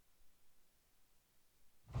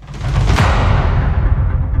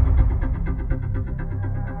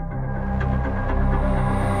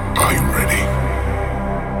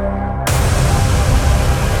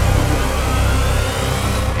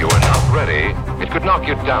knock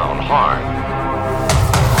you down hard.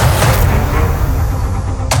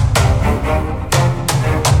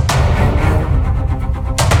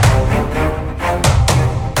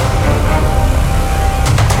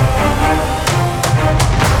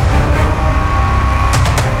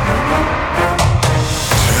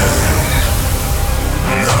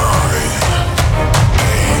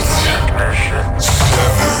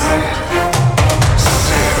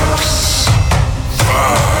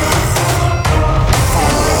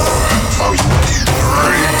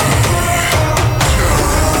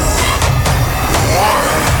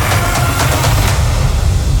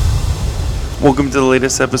 Welcome to the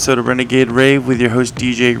latest episode of Renegade Rave with your host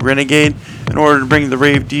DJ Renegade. In order to bring the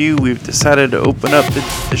rave to you, we've decided to open up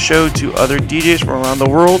the show to other DJs from around the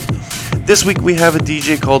world. This week we have a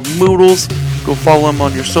DJ called Moodles. Go follow him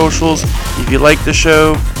on your socials. If you like the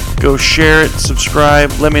show, go share it,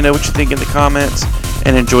 subscribe, let me know what you think in the comments,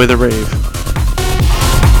 and enjoy the rave.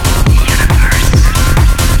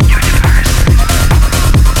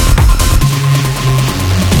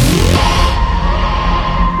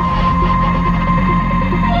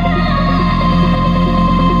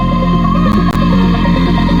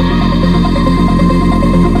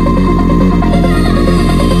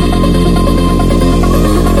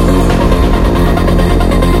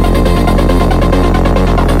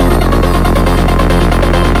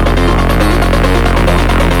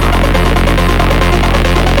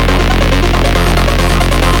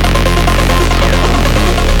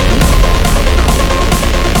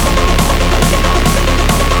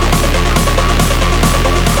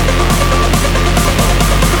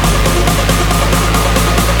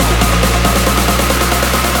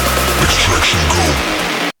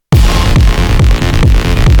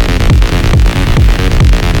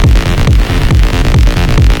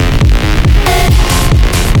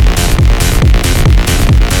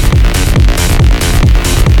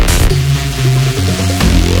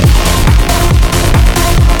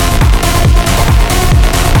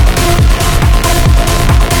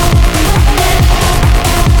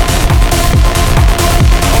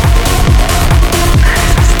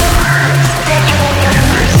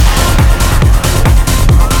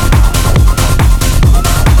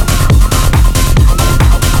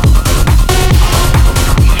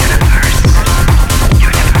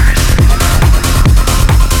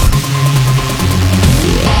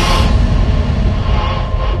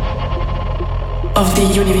 Of the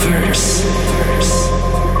universe.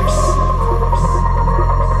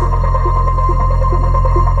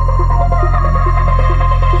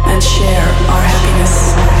 And share our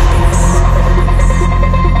happiness.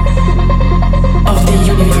 Of the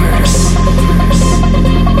universe.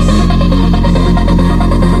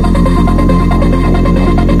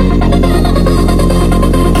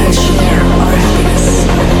 And share our happiness.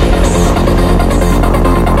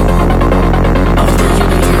 Of the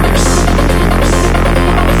universe.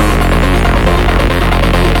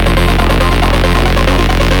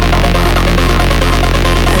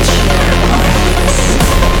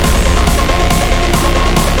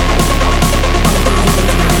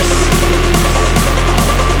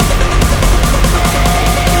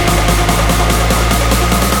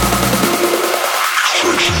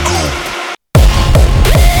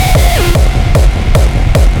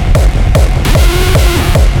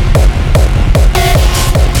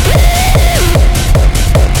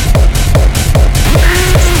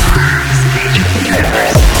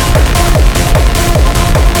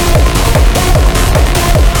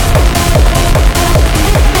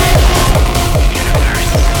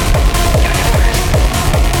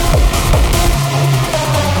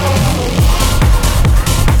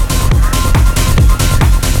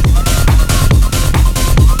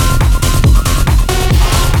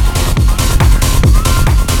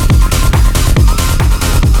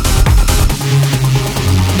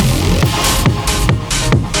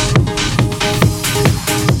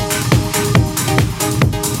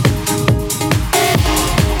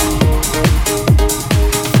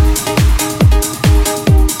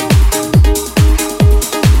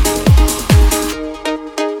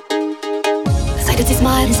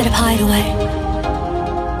 Instead of hide away,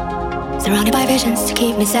 surrounded by visions to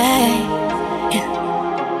keep me safe. Yeah.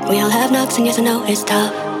 We all have knocks and yes I know it's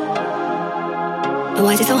tough, but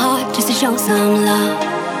why is it so hard just to show some love?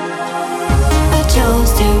 I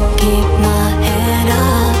chose to keep my head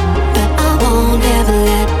up, but I won't ever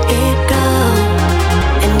let it go.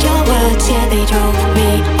 And your words, yeah, they drove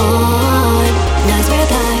me on. Nice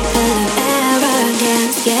reply full of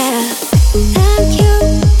arrogance, yeah. Thank you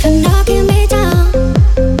for knocking me down,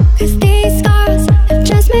 'cause these scars have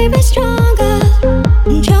just made me stronger.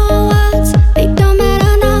 And your words, they don't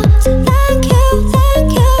matter now. So thank you.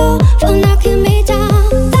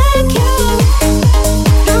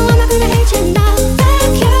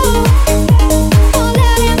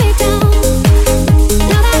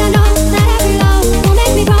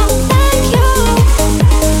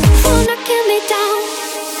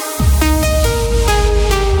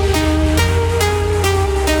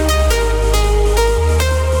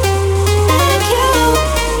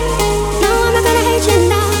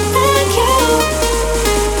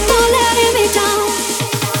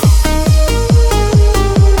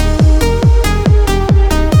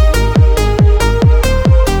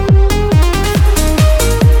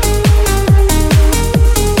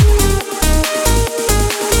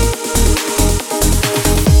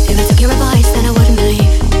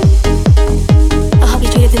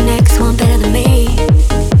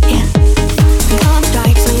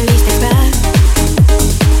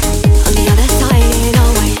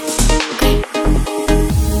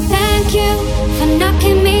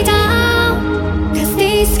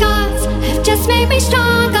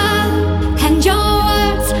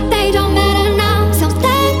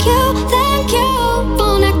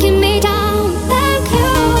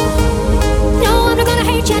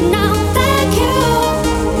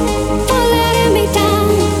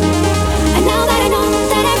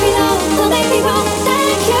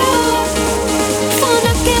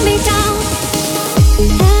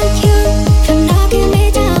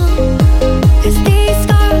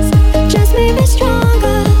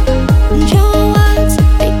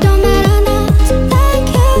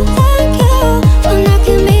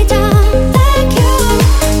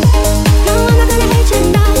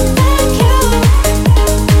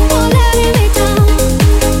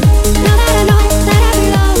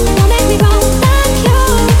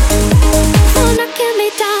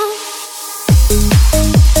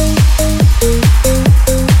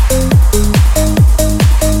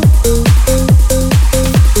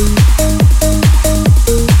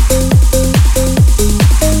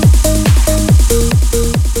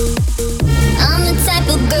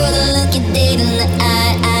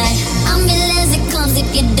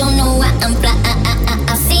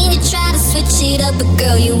 but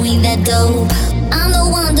girl, you ain't that dope. I'm the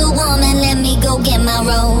Wonder Woman, let me go get my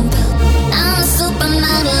robe. I'm a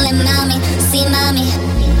supermodel and mommy, see mommy.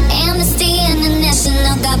 Amnesty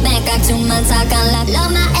International got back, got too much talk. I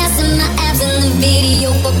love my ass and my abs in the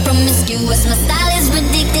video, but promiscuous. My style is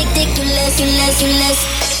ridiculous. If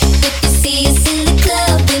you see us in the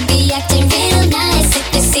club, we'll be acting real nice. If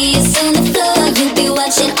you see us on the floor, you'll be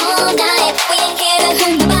watching all night. We ain't here to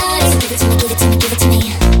hurt nobody. So give it to me, give it to me, give it to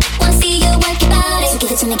me. Wanna see you work your body. So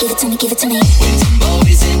give it to me, give it to me, give it to me. When some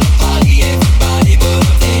boys in the party, everybody put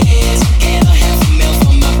up their hands. Get a half a mil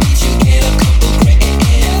for my beach, you get a couple grand.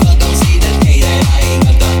 Never gon' see the day that I ain't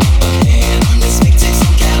got the upper hand. I'm respected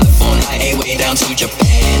from California, hey, way down to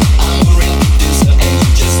Japan. I'm a real producer and you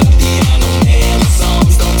just a piano man. My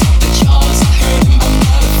songs don't top the charts, I heard them, I'm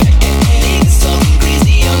not a fan. Niggas talking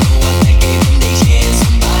crazy, I know what that gave them they chance.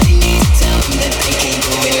 Somebody needs to tell them that they can't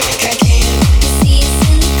do it like I can. You see us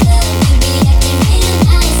in the club, we'll be acting real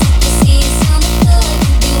nice. You see us on the floor,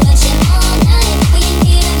 you'll be watching all night. We ain't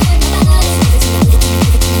here to hurt nobody. Give it to me, give it to me, give it to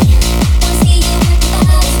me. Wanna see you work your body.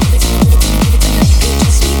 Give it to me, give it to me, give it to me. You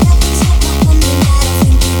just sweet up and step up on me, I don't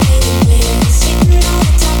think you made it clear. Sitting on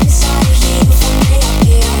the top inside of here, from way up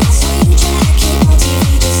here. I saw you trying to keep on TV,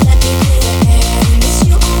 just let me clear the air. We miss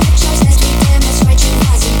you on the charts, let's be damn, that's right, you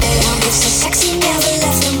wasn't there. I'm so sexy, never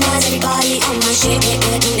left the minds, everybody on my shit.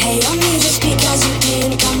 Didn't hate on me just because you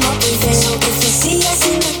didn't come up with it. So if you see us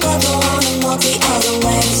in the club, go on and walk the other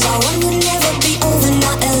way. Our one will never be over,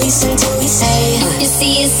 not at least until we say. If you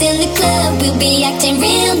see us in the club, we'll be acting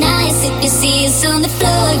real nice. If you see us on the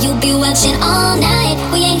floor, you'll be watching all night.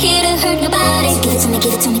 We ain't here to hurt nobody. So give it to me,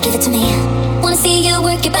 give it to me, give it to me. Wanna see you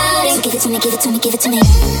work your body. So give it to me, give it to me, give it to me.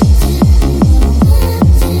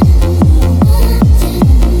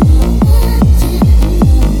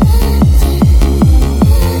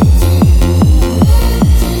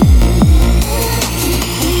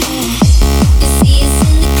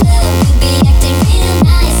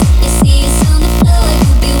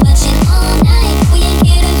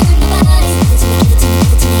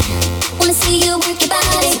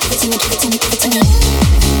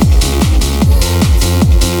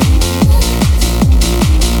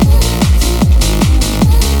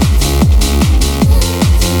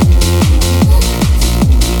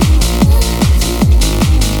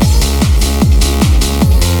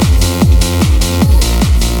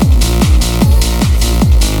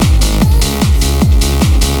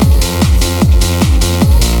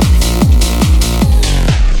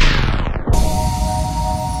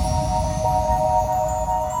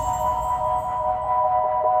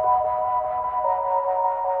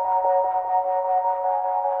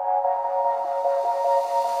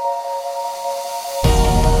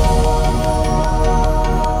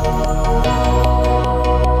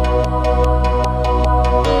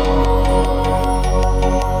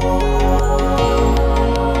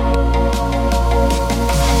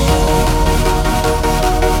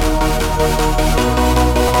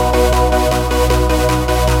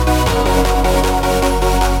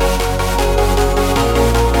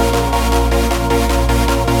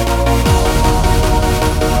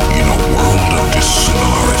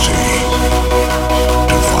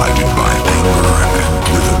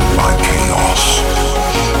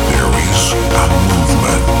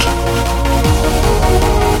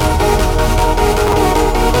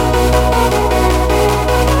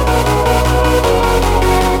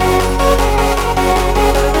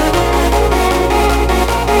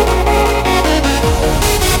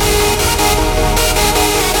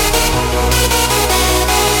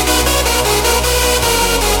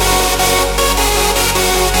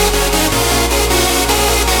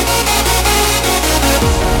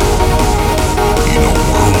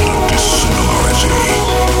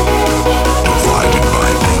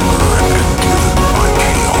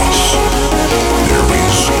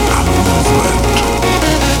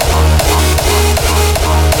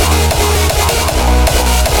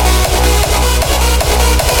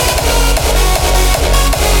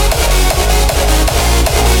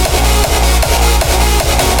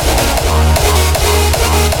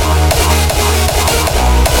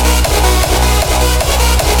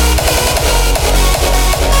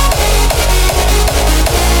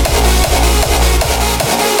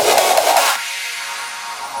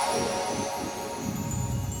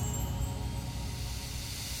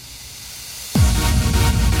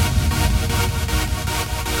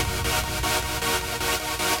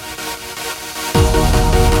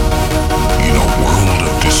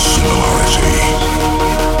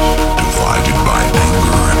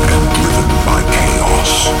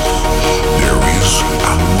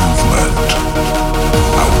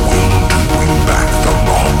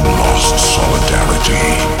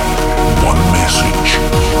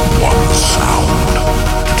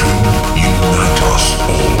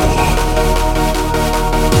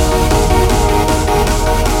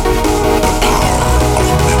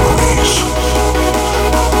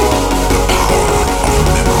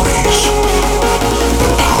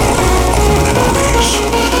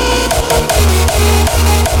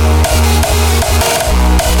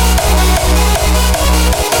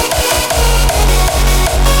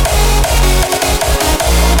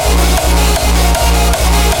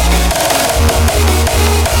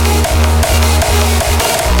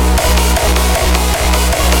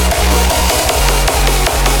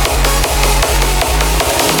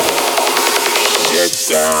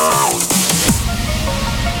 Sticks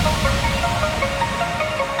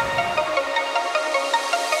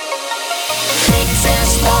and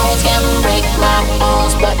stones can break my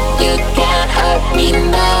bones, but you can't hurt me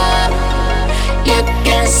now. You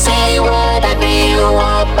can say whatever you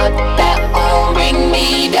want, but that won't bring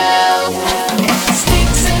me down.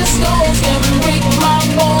 Sticks and stones can break my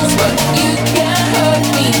bones, but you can't hurt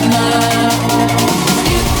me now.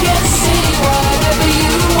 You can say whatever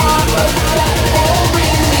you want, but that won't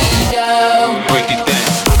bring me down. Break it down.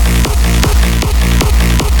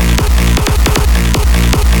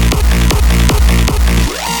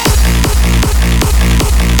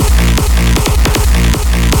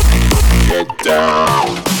 Down.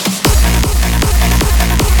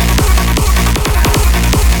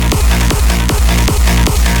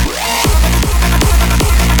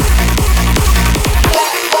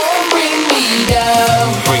 Bring me down.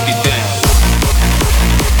 Break it down.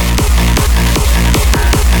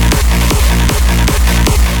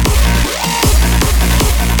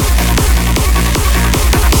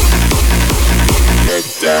 Get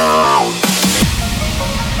down.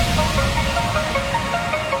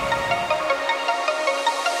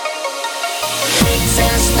 Sticks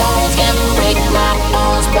and stones can break my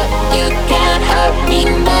bones, but you can't hurt me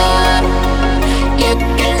now. You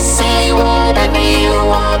can say whatever you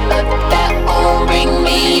want, but that won't bring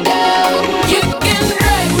me down. You can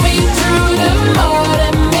drag me through the mud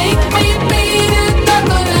and make me beat it up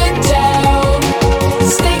of the town.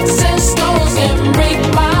 Sticks and stones can break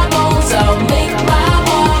my bones, I'll make my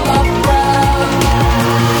mama proud.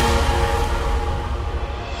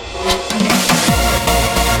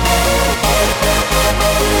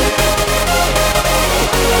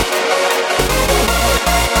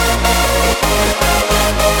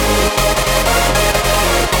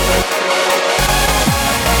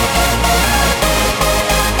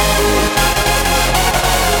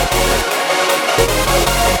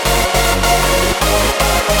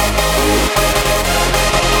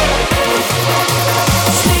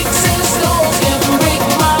 Sticks and stones can break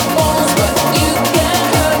my bones, but you can't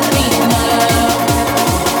hurt me now.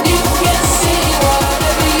 You can say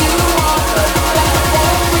whatever you want, but that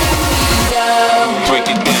won't bring me down. Break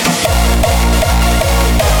it down.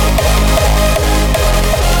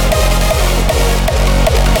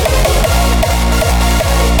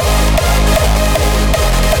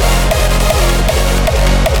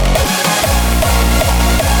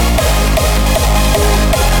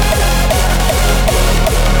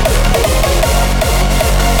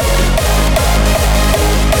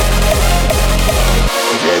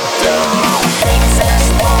 Get down. Sticks and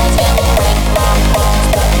stones can break my bones,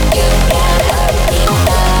 but you can't hurt me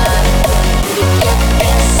now. You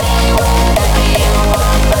can say whatever you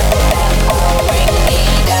want, but that won't bring me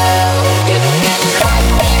down. You can drag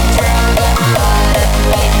me through the mud and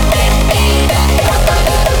make me beat it up of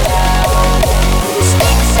the town.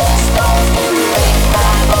 Sticks and stones can break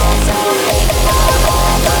my bones, I'll make my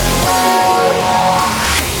mama proud.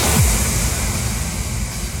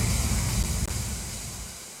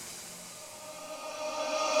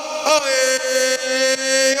 Oh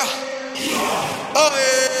yeah. Oh yeah. Oh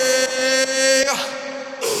yeah.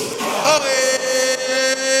 Oh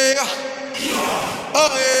yeah. Oh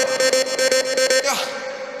yeah.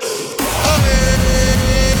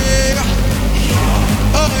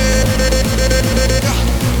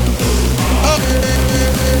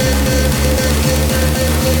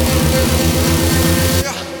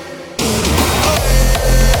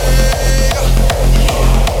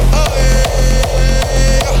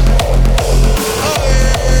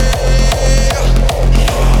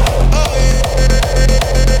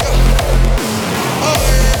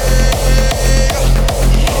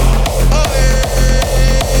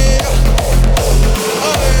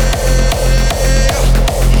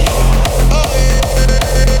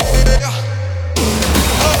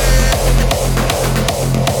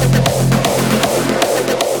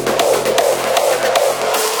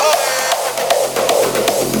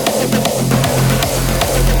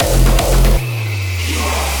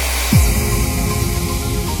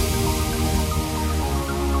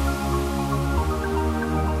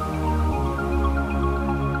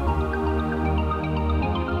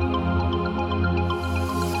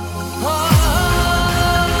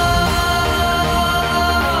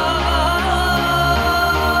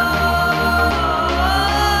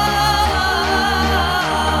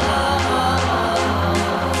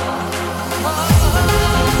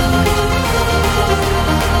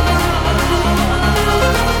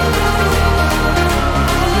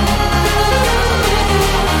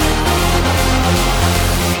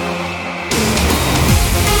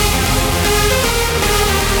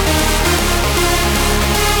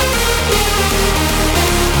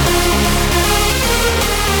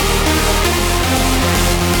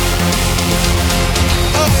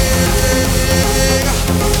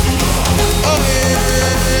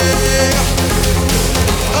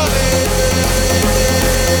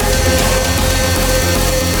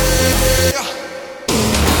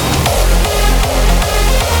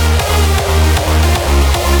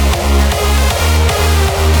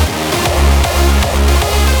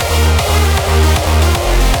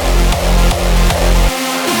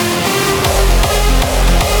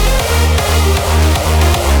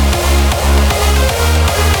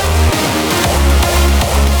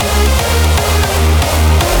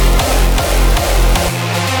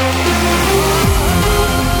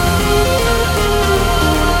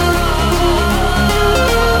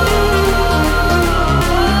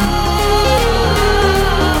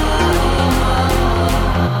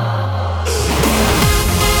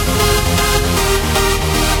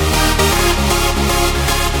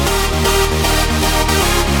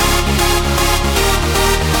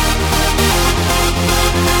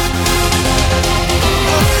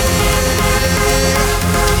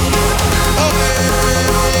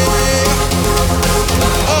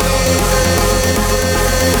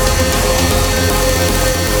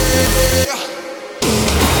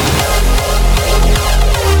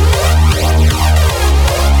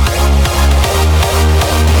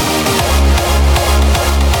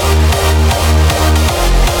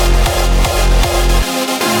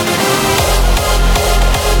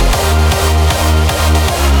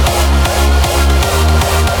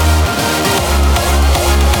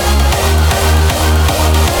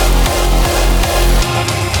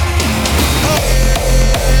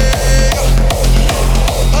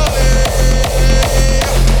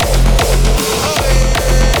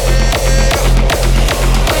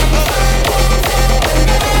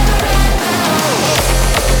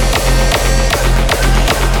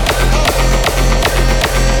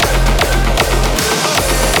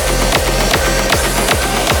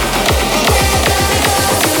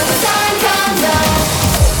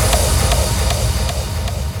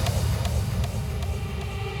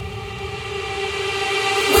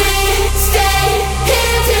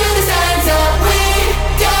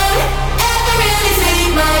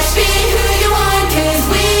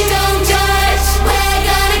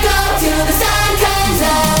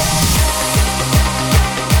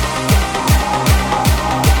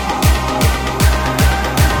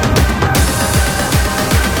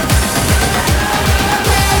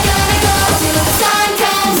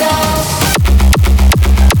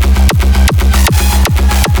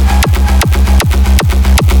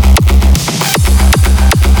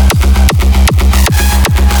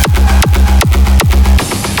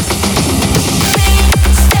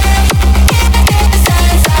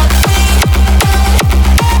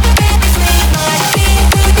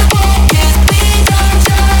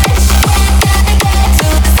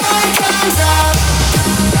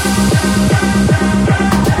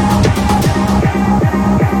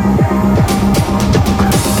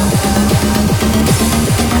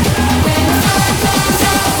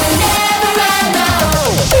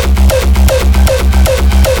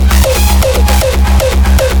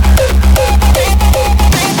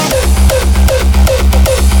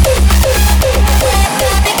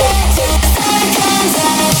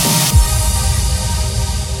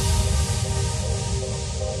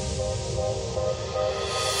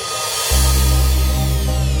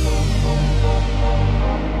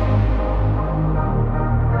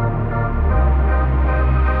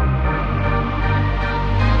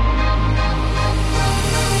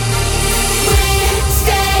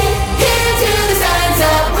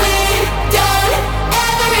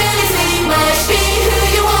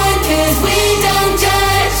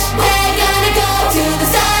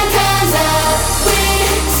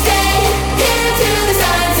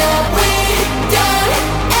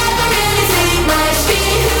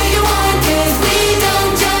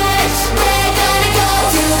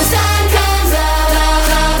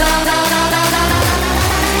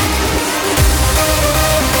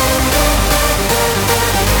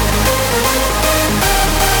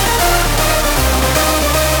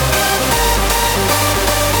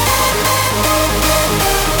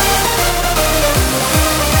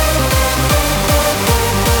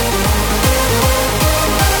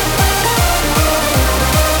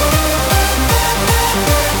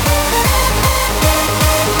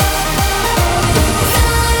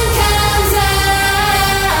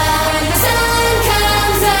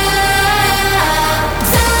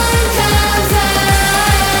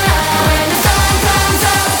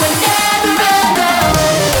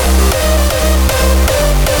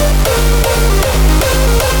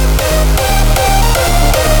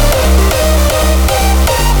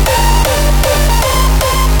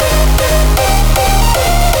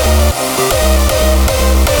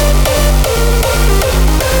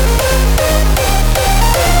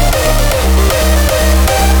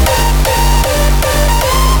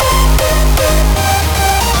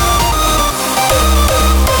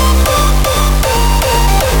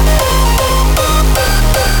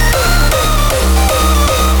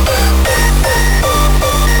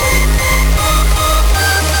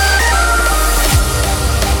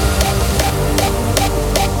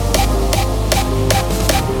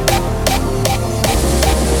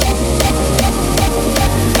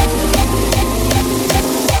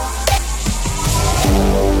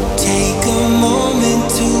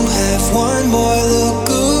 one more look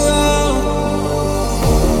around.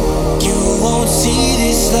 You won't see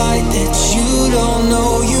this light that you don't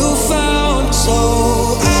know you found.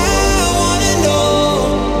 So I wanna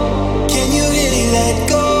know, can you really let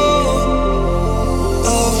go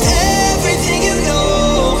of everything you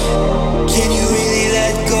know? Can you really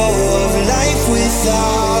let go of life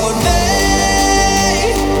without me?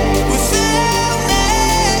 Without me,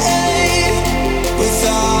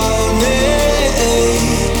 without me.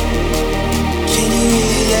 Can you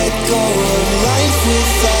really let go of life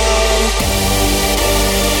without?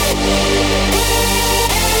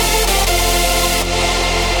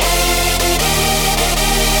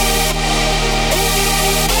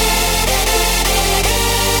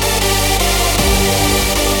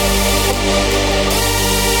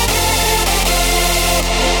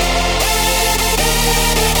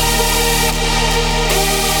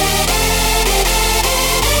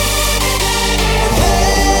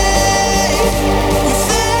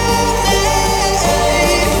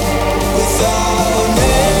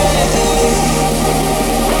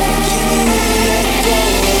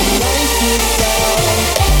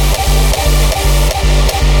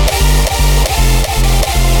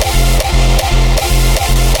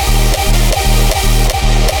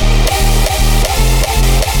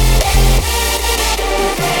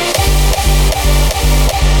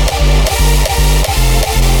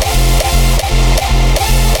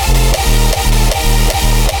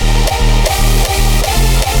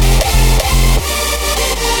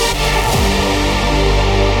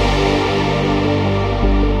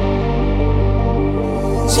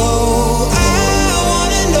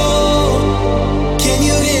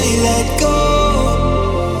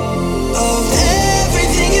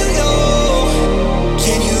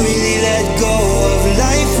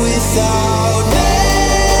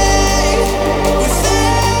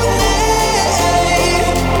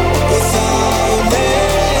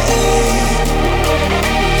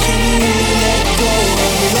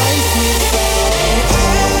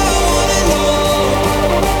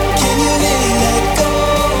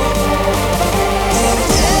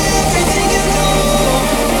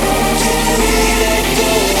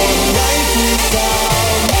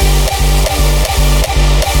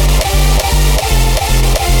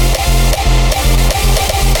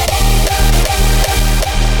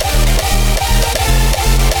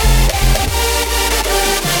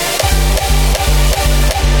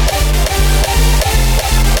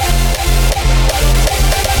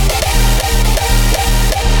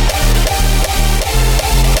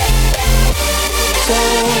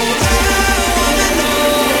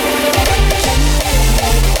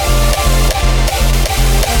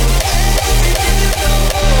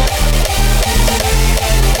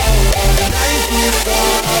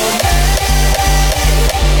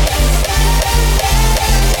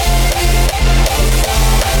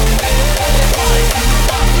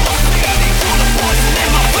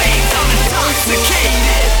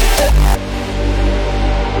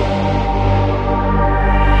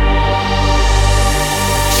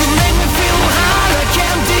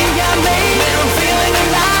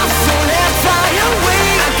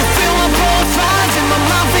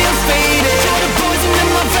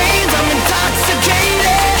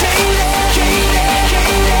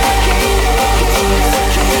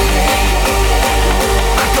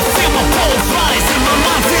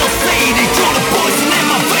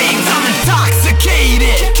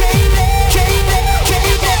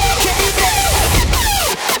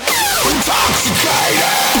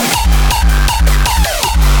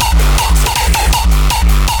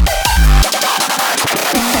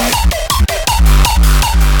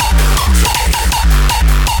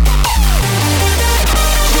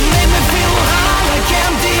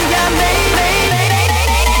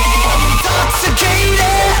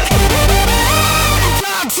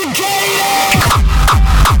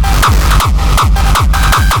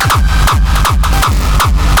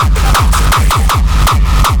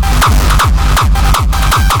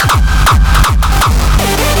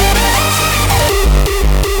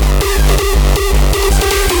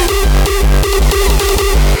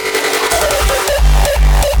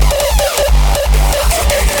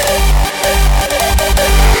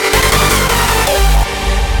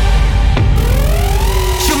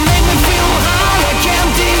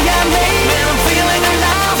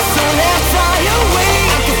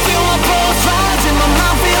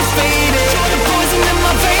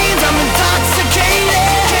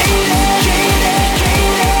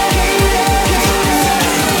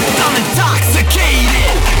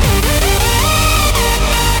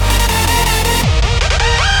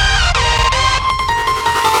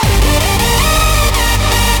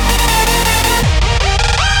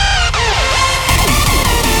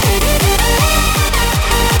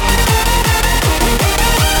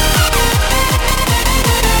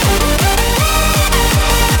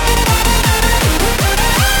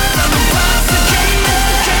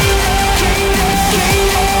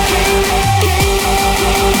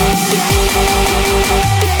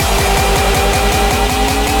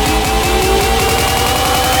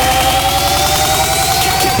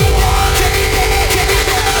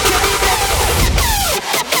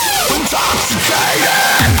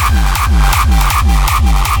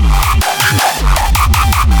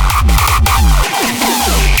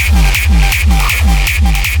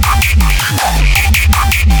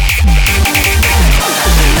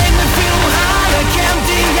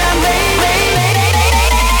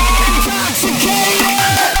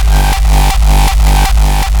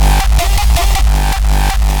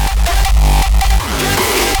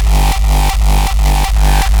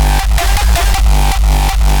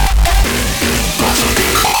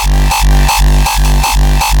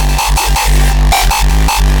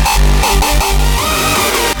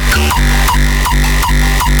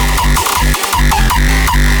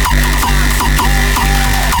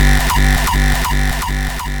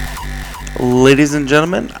 Ladies and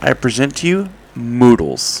gentlemen, I present to you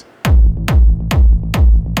Moodles.